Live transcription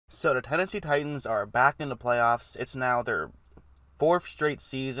So the Tennessee Titans are back in the playoffs. It's now their fourth straight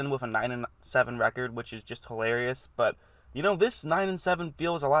season with a 9-7 record, which is just hilarious. But this 9-7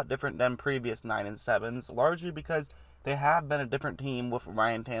 feels a lot different than previous 9-7s, largely because they have been a different team with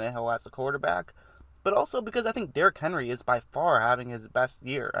Ryan Tannehill as a quarterback, but also because I think Derrick Henry is by far having his best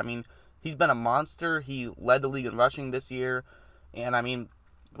year. I mean, he's been a monster. He led the league in rushing this year, and I mean,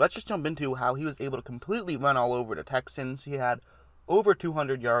 let's just jump into how he was able to completely run all over the Texans. He had over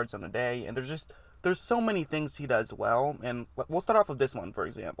 200 yards on a day, and there's so many things he does well, and we'll start off with this one, for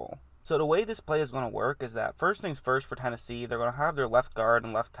example. So the way this play is going to work is that first things first for Tennessee, they're going to have their left guard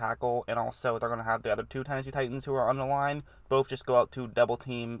and left tackle, and also they're going to have the other two Tennessee Titans who are on the line, both just go out to double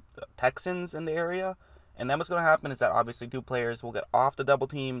team Texans in the area. And then what's going to happen is that obviously two players will get off the double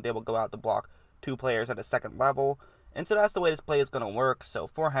team, they will go out to block two players at the second level. And so that's the way this play is going to work. So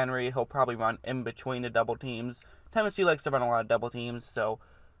for Henry, he'll probably run in between the double teams. Tennessee likes to run a lot of double teams, so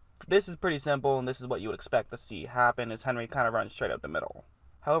this is pretty simple, and this is what you would expect to see happen, is Henry kind of runs straight up the middle.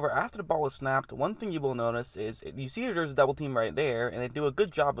 However, after the ball is snapped, one thing you will notice is you see there's a double team right there, and they do a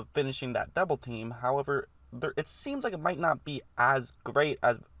good job of finishing that double team. However, it seems like it might not be as great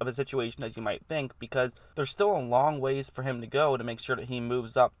of a situation as you might think, because there's still a long ways for him to go to make sure that he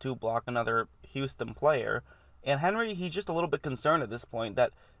moves up to block another Houston player. And Henry, he's just a little bit concerned at this point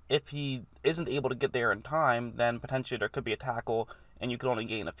that if he isn't able to get there in time, then potentially there could be a tackle, and you could only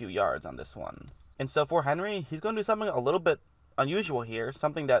gain a few yards on this one. And so for Henry, he's going to do something a little bit unusual here,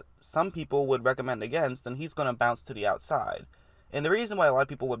 something that some people would recommend against, and he's going to bounce to the outside. And the reason why a lot of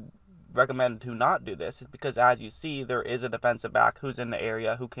people would recommend to not do this is because, as you see, there is a defensive back who's in the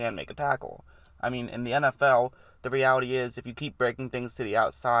area who can make a tackle. I mean, in the NFL, the reality is if you keep breaking things to the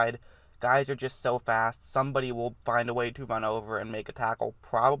outside, guys are just so fast, somebody will find a way to run over and make a tackle,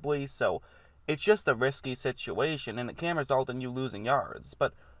 probably. So it's just a risky situation, and it can result in you losing yards.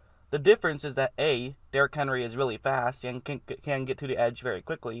 But the difference is that A, Derrick Henry is really fast and can get to the edge very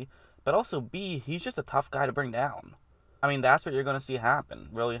quickly, but also B, he's just a tough guy to bring down. I mean, that's what you're going to see happen.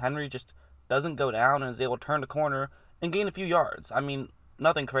 Really, Henry just doesn't go down and is able to turn the corner and gain a few yards. I mean,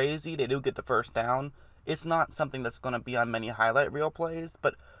 nothing crazy. They do get the first down. It's not something that's going to be on many highlight reel plays,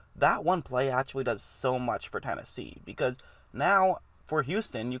 but that one play actually does so much for Tennessee, because now for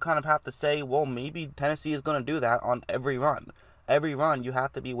Houston, you kind of have to say, well, maybe Tennessee is going to do that on every run. Every run, you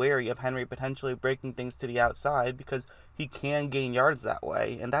have to be wary of Henry potentially breaking things to the outside, because he can gain yards that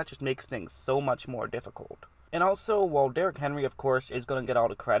way, and that just makes things so much more difficult. And also, while Derrick Henry, of course, is going to get all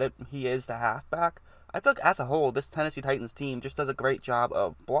the credit, he is the halfback, I feel like as a whole, this Tennessee Titans team just does a great job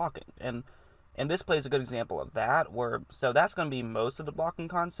of blocking, and this play is a good example of that, so that's going to be most of the blocking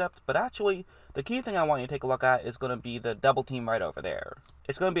concept, but actually, the key thing I want you to take a look at is going to be the double team right over there.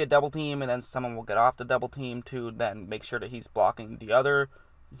 It's going to be a double team, and then someone will get off the double team to then make sure that he's blocking the other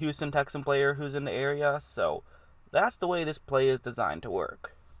Houston Texan player who's in the area, so that's the way this play is designed to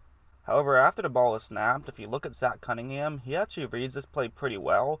work. However, after the ball is snapped, if you look at Zach Cunningham, he actually reads this play pretty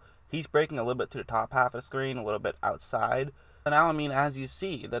well. He's breaking a little bit to the top half of the screen, a little bit outside. And now, I mean, as you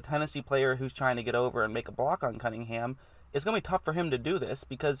see, the Tennessee player who's trying to get over and make a block on Cunningham, it's going to be tough for him to do this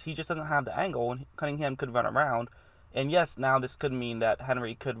because he just doesn't have the angle, and Cunningham could run around. And yes, now this could mean that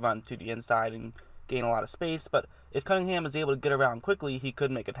Henry could run to the inside and gain a lot of space, but if Cunningham is able to get around quickly, he could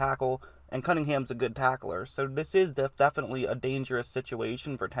make a tackle, and Cunningham's a good tackler, so this is definitely a dangerous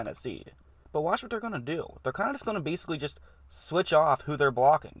situation for Tennessee. But watch what they're going to do. They're kind of just going to basically just switch off who they're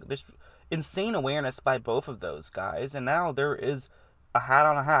blocking. This insane awareness by both of those guys, and now there is a hat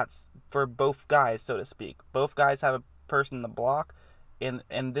on a hat for both guys, so to speak. Both guys have a person to block, and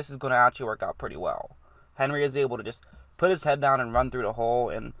this is going to actually work out pretty well. Henry is able to just put his head down and run through the hole,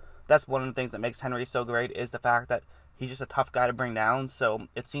 and that's one of the things that makes Henry so great, is the fact that he's just a tough guy to bring down, so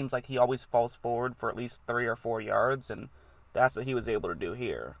it seems like he always falls forward for at least 3 or 4 yards, and that's what he was able to do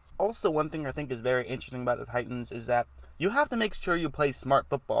here. Also, one thing I think is very interesting about the Titans is that you have to make sure you play smart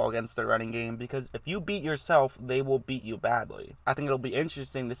football against the running game, because if you beat yourself, they will beat you badly. I think it'll be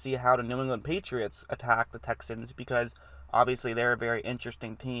interesting to see how the New England Patriots attack the Texans, because obviously they're a very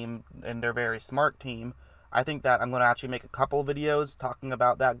interesting team, and they're a very smart team. I think that I'm going to actually make a couple videos talking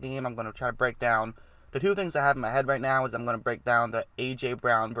about that game. I'm going to try to break down the two things I have in my head right now. Is I'm going to break down the A.J.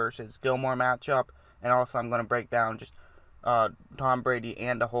 Brown versus Gilmore matchup, and also I'm going to break down just Tom Brady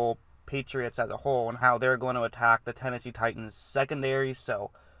and the whole Patriots as a whole, and how they're going to attack the Tennessee Titans secondary.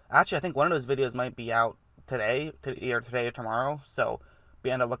 So actually, I think one of those videos might be out today, either today or tomorrow, so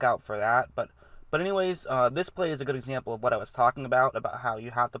be on the lookout for that. But anyways, this play is a good example of what I was talking about how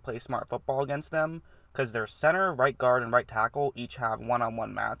you have to play smart football against them, because their center, right guard, and right tackle each have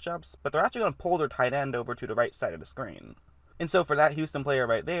one-on-one matchups, but they're actually going to pull their tight end over to the right side of the screen. And so for that Houston player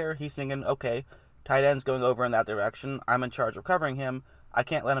right there, he's thinking, okay, tight end's going over in that direction. I'm in charge of covering him. I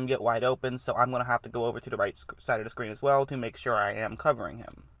can't let him get wide open, so I'm going to have to go over to the right side of the screen as well to make sure I am covering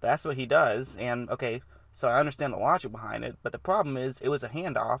him. That's what he does, and okay, so I understand the logic behind it, but the problem is it was a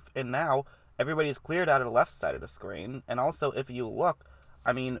handoff, and now everybody's cleared out of the left side of the screen. And also, if you look,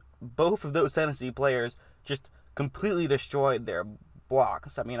 I mean, both of those Tennessee players just completely destroyed their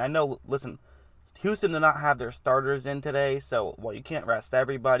blocks. I mean, I know, listen, Houston did not have their starters in today, so, well, you can't rest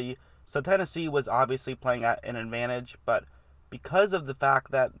everybody. So Tennessee was obviously playing at an advantage, but because of the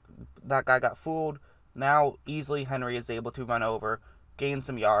fact that that guy got fooled, now easily Henry is able to run over, gain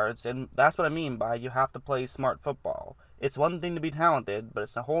some yards, and that's what I mean by you have to play smart football. It's one thing to be talented, but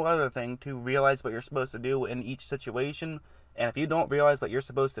it's a whole other thing to realize what you're supposed to do in each situation, and if you don't realize what you're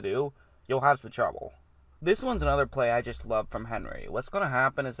supposed to do, you'll have some trouble. This one's another play I just love from Henry. What's going to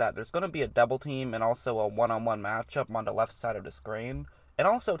happen is that there's going to be a double team and also a one-on-one matchup on the left side of the screen, and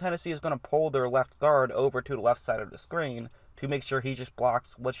also Tennessee is going to pull their left guard over to the left side of the screen to make sure he just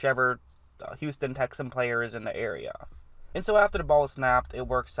blocks whichever Houston Texan player is in the area. And so after the ball is snapped, it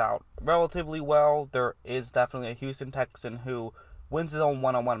works out relatively well. There is definitely a Houston Texan who wins his own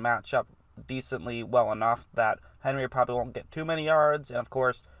one-on-one matchup decently well enough that Henry probably won't get too many yards. And of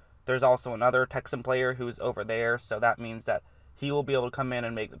course, there's also another Texan player who's over there, so that means that he will be able to come in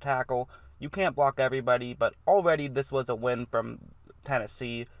and make the tackle. You can't block everybody, but already this was a win from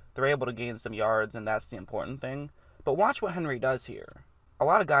Tennessee. They're able to gain some yards, and that's the important thing. But watch what Henry does here. A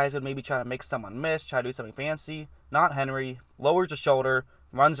lot of guys would maybe try to make someone miss, try to do something fancy. Not Henry. Lowers the shoulder,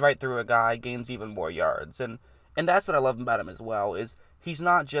 runs right through a guy, gains even more yards. And that's what I love about him as well, is he's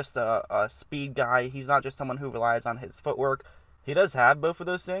not just a speed guy. He's not just someone who relies on his footwork. He does have both of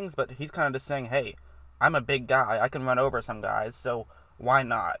those things, but he's kind of just saying, hey, I'm a big guy. I can run over some guys, so why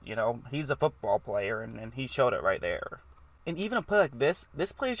not? You know, he's a football player, and he showed it right there. And even a play like this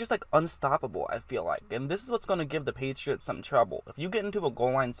play is just like unstoppable, I feel like. And this is what's going to give the Patriots some trouble. If you get into a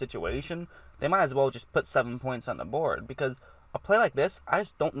goal line situation, they might as well just put 7 points on the board. Because a play like this, I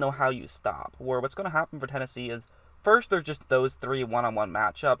just don't know how you stop. Where what's going to happen for Tennessee is, first there's just those 3 one-on-one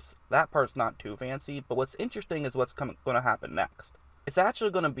matchups. That part's not too fancy. But what's interesting is what's going to happen next. It's actually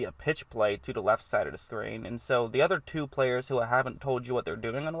going to be a pitch play to the left side of the screen. And so the other 2 players who I haven't told you what they're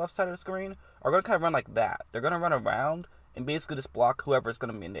doing on the left side of the screen are going to kind of run like that. They're going to run around and basically just block whoever's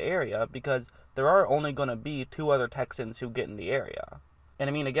going to be in the area, because there are only going to be 2 other Texans who get in the area. And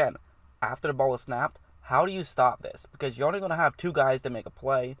I mean, again, after the ball is snapped, how do you stop this? Because you're only going to have 2 guys to make a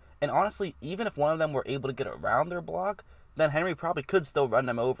play, and honestly, even if one of them were able to get around their block, then Henry probably could still run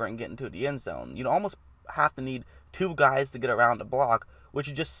them over and get into the end zone. You'd almost have to need 2 guys to get around the block, which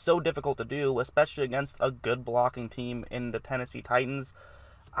is just so difficult to do, especially against a good blocking team in the Tennessee Titans.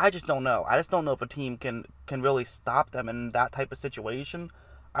 I just don't know. I just don't know if a team can really stop them in that type of situation.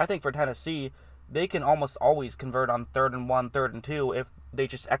 I think for Tennessee, they can almost always convert on 3rd and 1, 3rd and 2 if they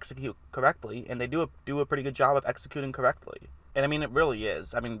just execute correctly, and they do a pretty good job of executing correctly. And I mean, it really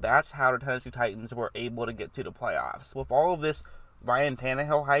is. I mean, that's how the Tennessee Titans were able to get to the playoffs. With all of this Ryan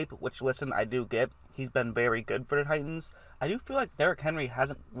Tannehill hype, which, listen, I do get, he's been very good for the Titans, I do feel like Derrick Henry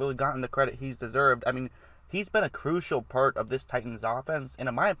hasn't really gotten the credit he's deserved. I mean, he's been a crucial part of this Titans offense, and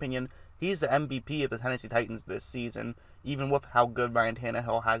in my opinion, he's the MVP of the Tennessee Titans this season, even with how good Ryan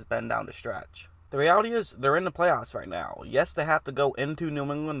Tannehill has been down the stretch. The reality is, they're in the playoffs right now. Yes, they have to go into New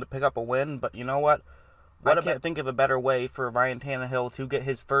England to pick up a win, but you know what? I can't think of a better way for Ryan Tannehill to get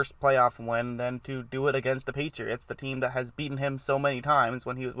his first playoff win than to do it against the Patriots, the team that has beaten him so many times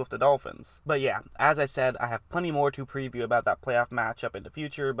when he was with the Dolphins. But yeah, as I said, I have plenty more to preview about that playoff matchup in the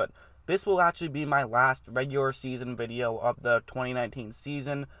future, but this will actually be my last regular season video of the 2019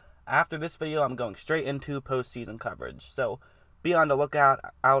 season. After this video, I'm going straight into postseason coverage, so be on the lookout.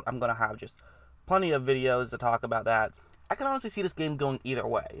 I'm going to have just plenty of videos to talk about that. I can honestly see this game going either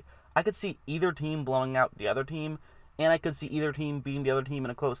way. I could see either team blowing out the other team, and I could see either team beating the other team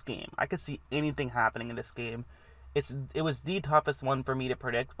in a close game. I could see anything happening in this game. It was the toughest one for me to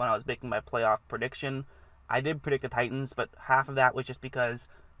predict when I was making my playoff prediction. I did predict the Titans, but half of that was just because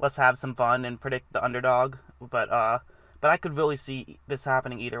let's have some fun and predict the underdog. But I could really see this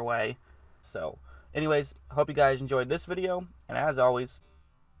happening either way. So, anyways, hope you guys enjoyed this video, and as always,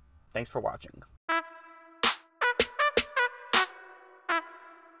 thanks for watching.